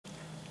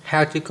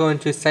how to go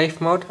into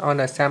safe mode on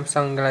the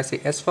Samsung Galaxy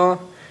S4.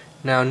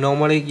 Now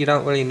normally you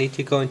don't really need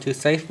to go into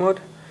safe mode,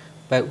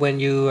 but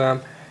when you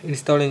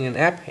installing an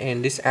app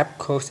and this app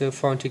causes your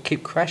phone to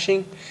keep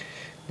crashing,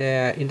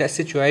 in that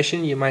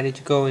situation you might need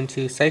to go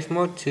into safe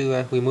mode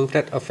to remove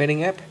that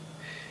offending app.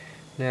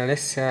 Now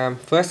let's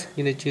first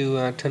you need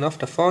to turn off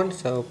the phone,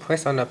 so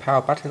press on the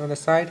power button on the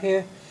side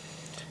here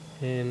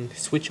and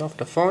switch off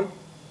the phone.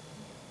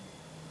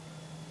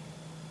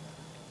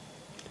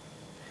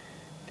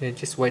 Then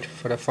just wait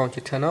for the phone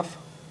to turn off.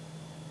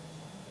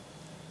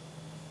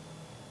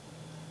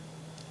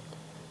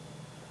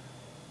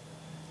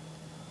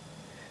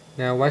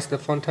 Now once the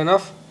phone turns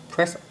off,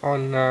 press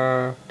on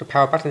the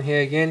power button here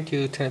again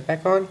to turn it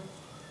back on.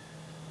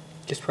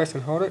 Just press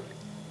and hold it.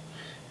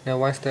 Now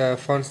once the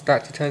phone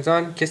starts to turn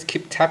on, just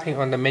keep tapping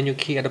on the menu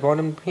key at the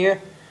bottom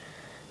here.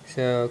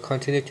 So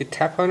continue to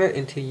tap on it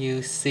until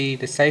you see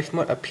the safe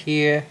mode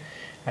appear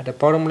at the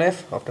bottom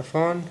left of the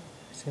phone.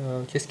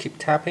 So just keep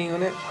tapping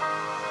on it.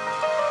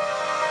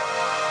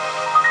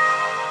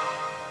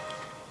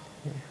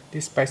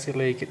 This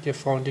basically gets your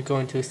phone to go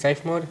into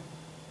safe mode.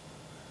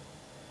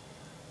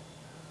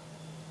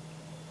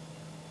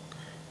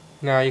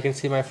 Now you can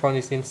see my phone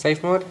is in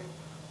safe mode,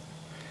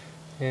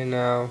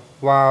 and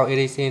while it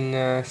is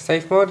in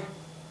safe mode,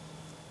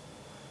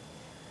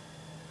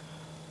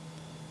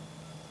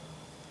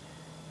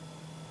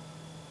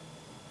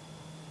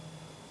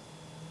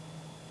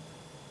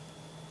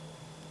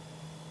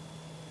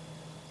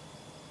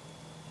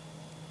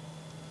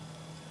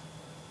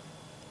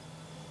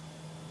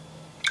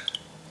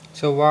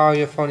 while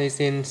your phone is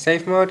in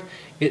safe mode,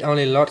 it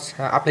only loads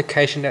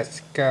application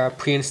that's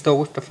pre-installed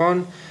with the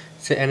phone.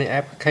 So any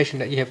application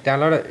that you have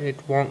downloaded, it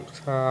won't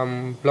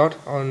load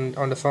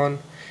on the phone.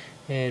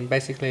 And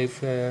basically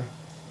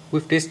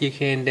with this you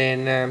can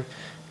then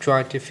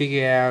try to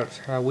figure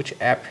out which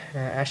app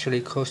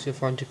actually caused your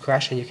phone to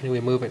crash, and you can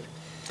remove it.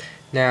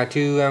 Now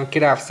to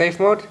get out of safe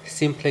mode,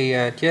 simply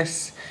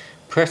just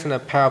press on the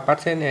power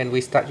button and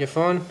restart your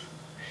phone,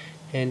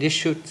 and this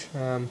should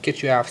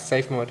get you out of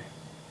safe mode.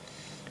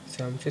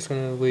 So I'm just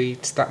going to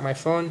restart my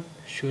phone.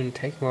 Shouldn't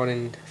take more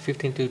than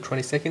 15 to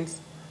 20 seconds.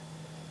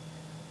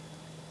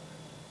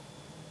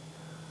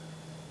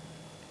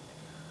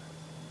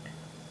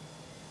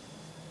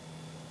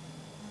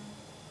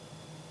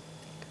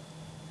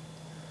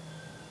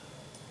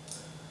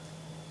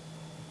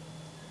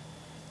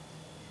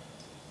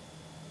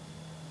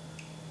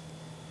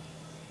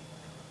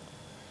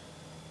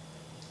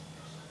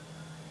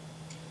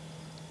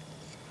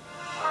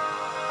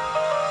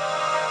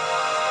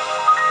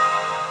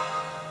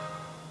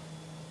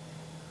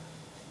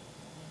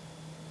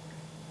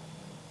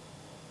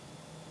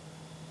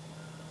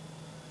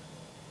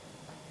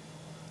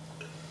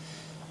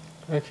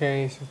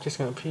 Okay, so I'm just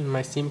going to put in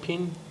my SIM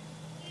pin.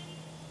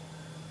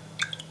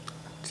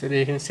 So there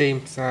you can see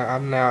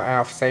I'm now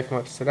out of safe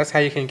mode. So that's how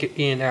you can get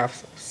in and out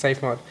of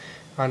safe mode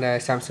on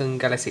the Samsung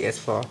Galaxy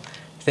S4.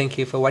 Thank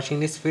you for watching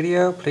this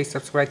video. Please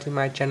subscribe to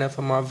my channel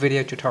for more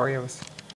video tutorials.